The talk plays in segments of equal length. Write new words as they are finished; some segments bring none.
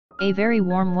A very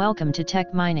warm welcome to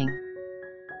Tech Mining.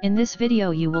 In this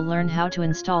video you will learn how to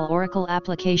install Oracle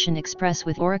Application Express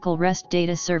with Oracle REST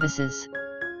Data Services.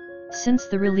 Since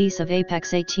the release of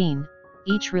Apex 18,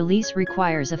 each release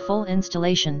requires a full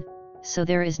installation, so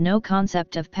there is no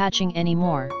concept of patching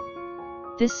anymore.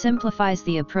 This simplifies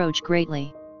the approach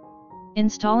greatly.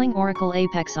 Installing Oracle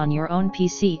Apex on your own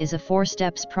PC is a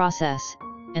 4-steps process,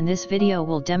 and this video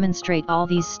will demonstrate all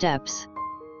these steps.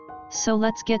 So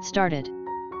let's get started.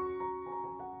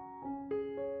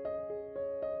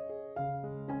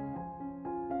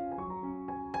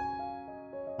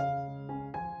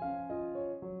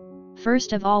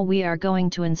 First of all, we are going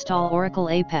to install Oracle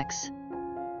Apex.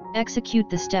 Execute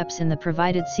the steps in the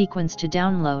provided sequence to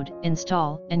download,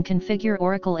 install, and configure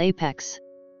Oracle Apex.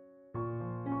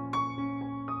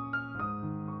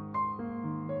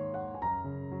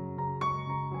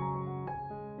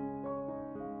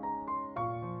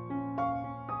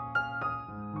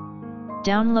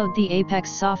 Download the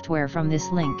Apex software from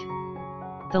this link.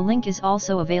 The link is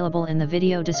also available in the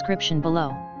video description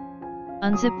below.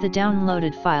 Unzip the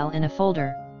downloaded file in a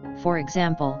folder, for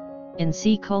example, in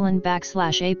C:\Apex.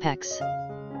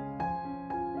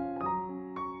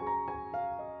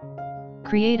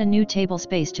 Create a new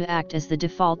tablespace to act as the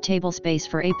default tablespace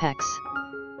for Apex.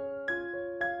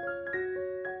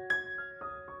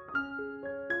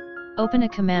 Open a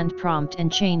command prompt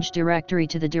and change directory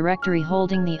to the directory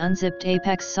holding the unzipped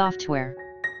Apex software.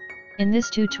 In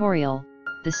this tutorial,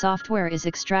 the software is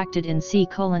extracted in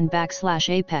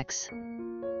C:\Apex.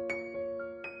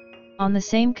 On the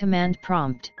same command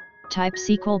prompt, type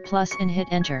SQL+ and hit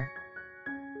enter.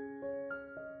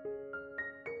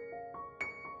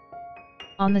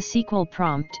 On the SQL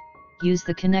prompt, use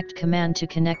the connect command to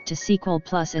connect to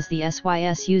SQL+ as the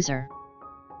SYS user.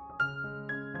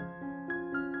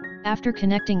 After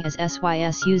connecting as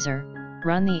SYS user,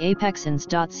 run the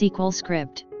apexins.sql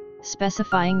script,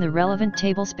 specifying the relevant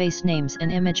tablespace names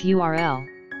and image URL.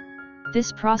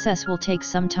 This process will take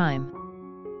some time.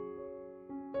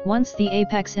 Once the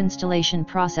Apex installation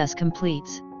process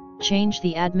completes, change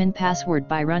the admin password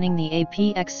by running the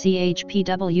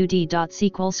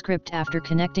apexchpwd.sql script after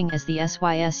connecting as the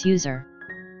SYS user.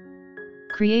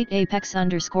 Create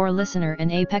apex_listener and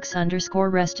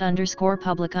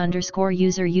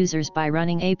apex_rest_public_user users by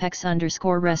running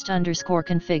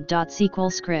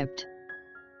apex_rest_config.sql script.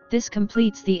 This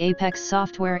completes the Apex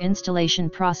software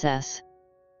installation process.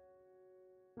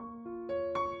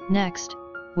 Next,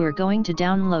 we're going to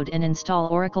download and install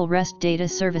Oracle REST Data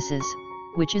Services,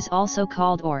 which is also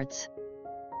called ORDS.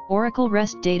 Oracle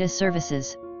REST Data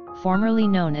Services, formerly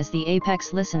known as the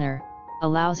Apex Listener,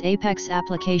 allows Apex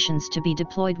applications to be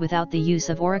deployed without the use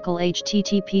of Oracle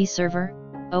HTTP Server,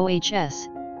 OHS,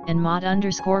 and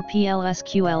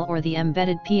mod_PLSQL or the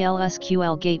embedded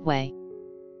PLSQL gateway.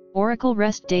 Oracle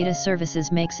REST Data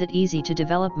Services makes it easy to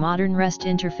develop modern REST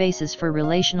interfaces for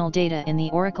relational data in the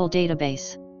Oracle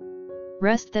database.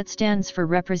 REST, that stands for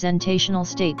Representational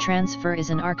State Transfer,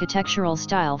 is an architectural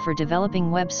style for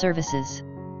developing web services.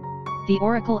 The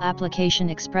Oracle Application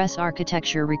Express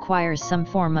architecture requires some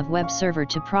form of web server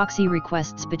to proxy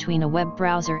requests between a web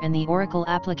browser and the Oracle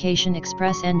Application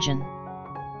Express engine.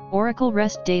 Oracle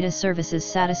REST Data Services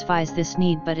satisfies this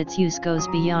need, but its use goes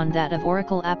beyond that of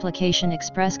Oracle Application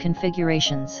Express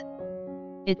configurations.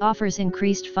 It offers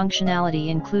increased functionality,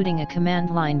 including a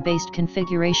command line-based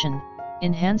configuration,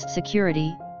 enhanced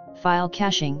security, file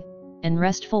caching, and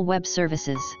RESTful web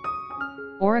services.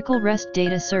 Oracle REST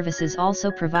Data Services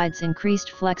also provides increased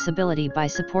flexibility by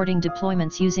supporting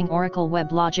deployments using Oracle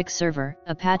WebLogic Server,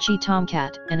 Apache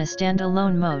Tomcat, and a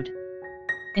standalone mode.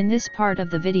 In this part of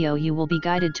the video you will be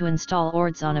guided to install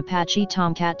ORDS on Apache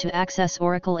Tomcat to access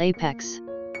Oracle Apex.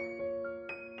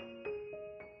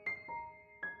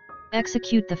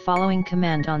 Execute the following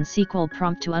command on SQL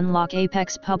prompt to unlock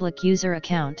Apex public user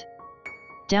account.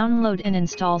 Download and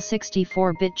install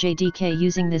 64-bit JDK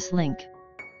using this link.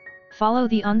 Follow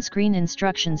the on-screen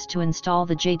instructions to install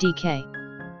the JDK.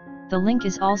 The link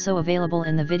is also available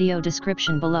in the video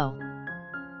description below.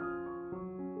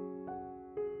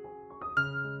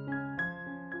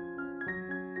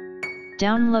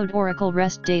 Download Oracle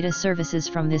REST Data Services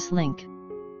from this link.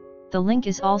 The link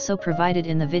is also provided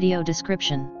in the video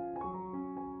description.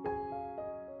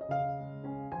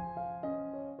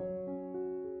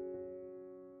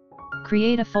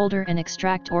 Create a folder and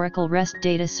extract Oracle REST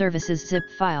Data Services zip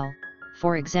file,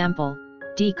 for example,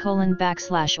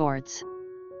 d:\ords.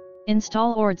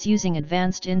 Install ORDS using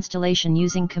advanced installation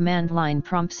using command line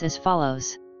prompts as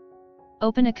follows.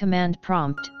 Open a command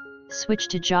prompt, switch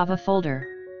to Java folder,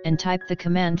 and type the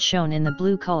command shown in the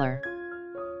blue color.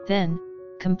 Then,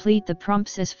 complete the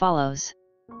prompts as follows.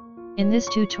 In this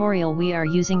tutorial we are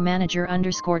using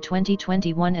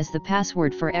manager_2021 as the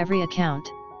password for every account.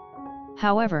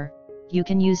 However, you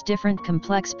can use different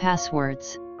complex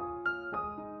passwords.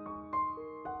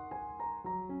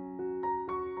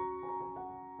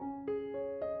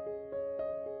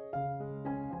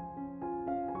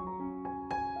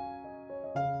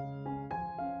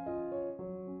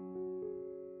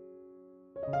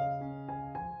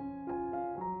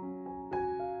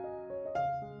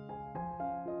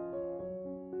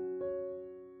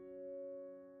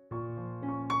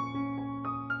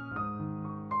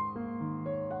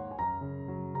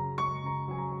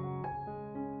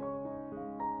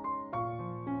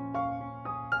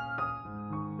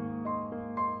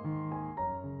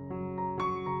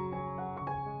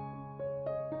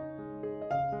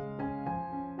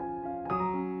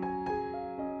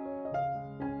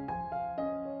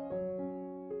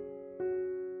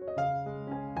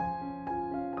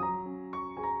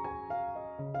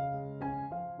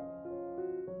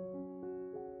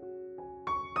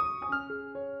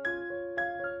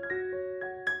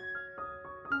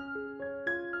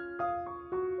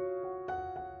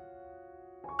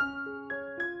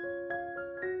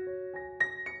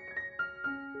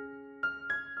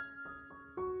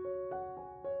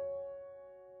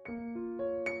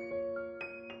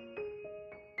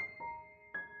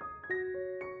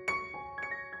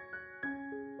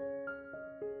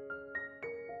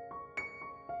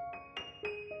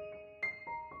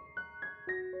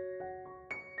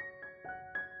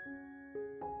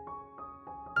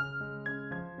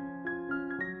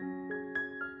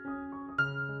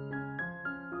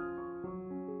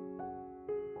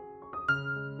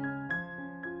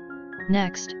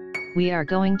 Next, we are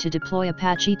going to deploy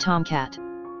Apache Tomcat.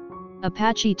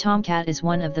 Apache Tomcat is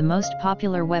one of the most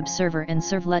popular web server and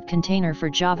servlet container for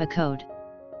Java code.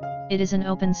 It is an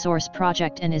open source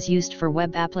project and is used for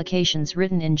web applications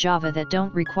written in Java that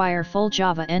don't require full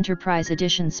Java Enterprise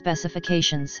Edition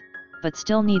specifications, but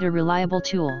still need a reliable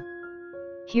tool.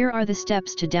 Here are the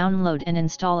steps to download and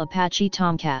install Apache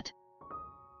Tomcat.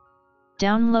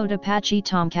 Download Apache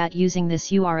Tomcat using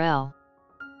this URL.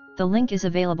 The link is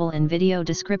available in video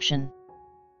description.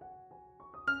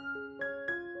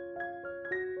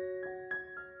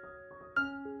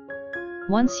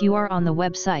 Once you are on the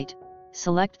website,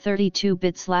 select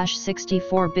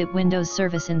 32-bit/64-bit Windows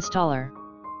Service Installer.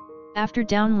 After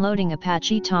downloading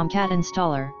Apache Tomcat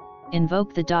Installer,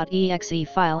 invoke the .exe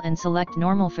file and select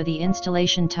Normal for the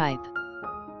installation type.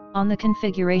 On the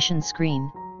configuration screen,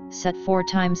 set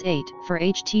 4x8 for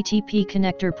HTTP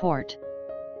connector port.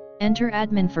 Enter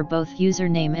admin for both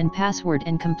username and password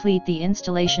and complete the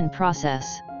installation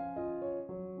process.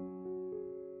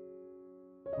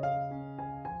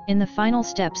 In the final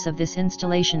steps of this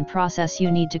installation process,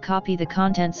 you need to copy the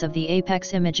contents of the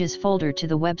Apex Images folder to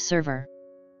the web server.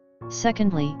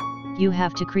 Secondly, you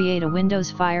have to create a Windows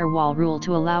firewall rule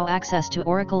to allow access to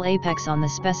Oracle Apex on the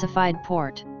specified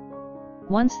port.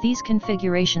 Once these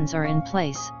configurations are in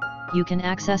place, you can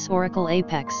access Oracle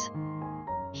Apex.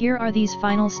 Here are these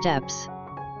final steps.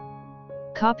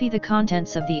 Copy the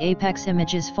contents of the Apex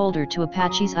Images folder to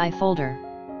Apache's I folder.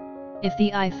 If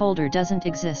the I folder doesn't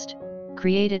exist,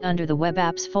 create it under the Web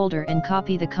Apps folder and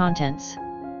copy the contents.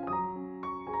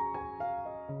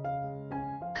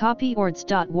 Copy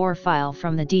ords.war file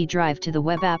from the D drive to the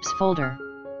Web Apps folder.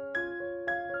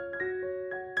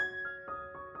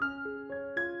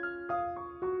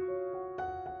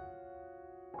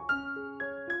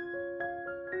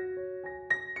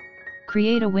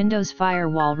 Create a Windows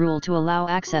firewall rule to allow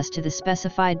access to the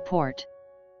specified port.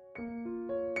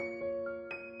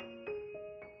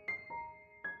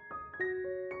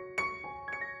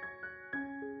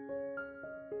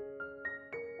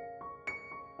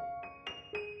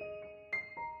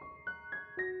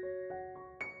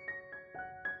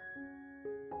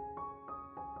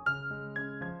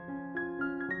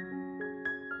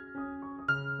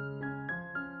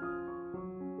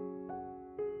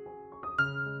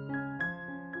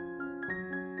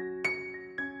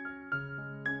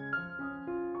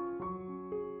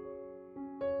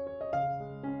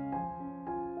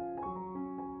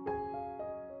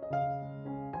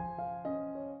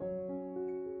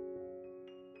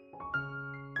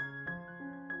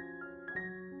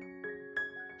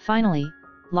 Finally,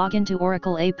 log into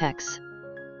Oracle Apex.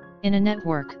 In a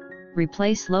network,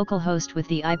 replace localhost with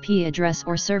the IP address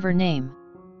or server name.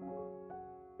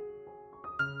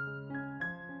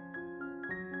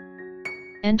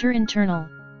 Enter internal,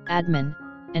 admin,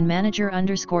 and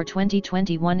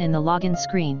manager_2021 in the login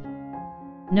screen.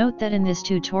 Note that in this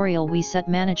tutorial we set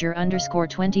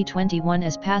manager_2021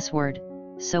 as password,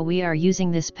 so we are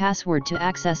using this password to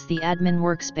access the admin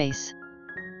workspace.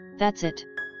 That's it.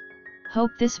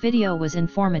 Hope this video was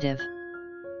informative.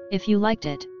 If you liked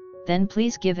it, then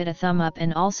please give it a thumb up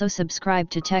and also subscribe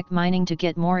to Tech Mining to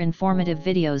get more informative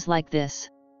videos like this.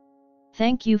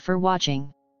 Thank you for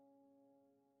watching.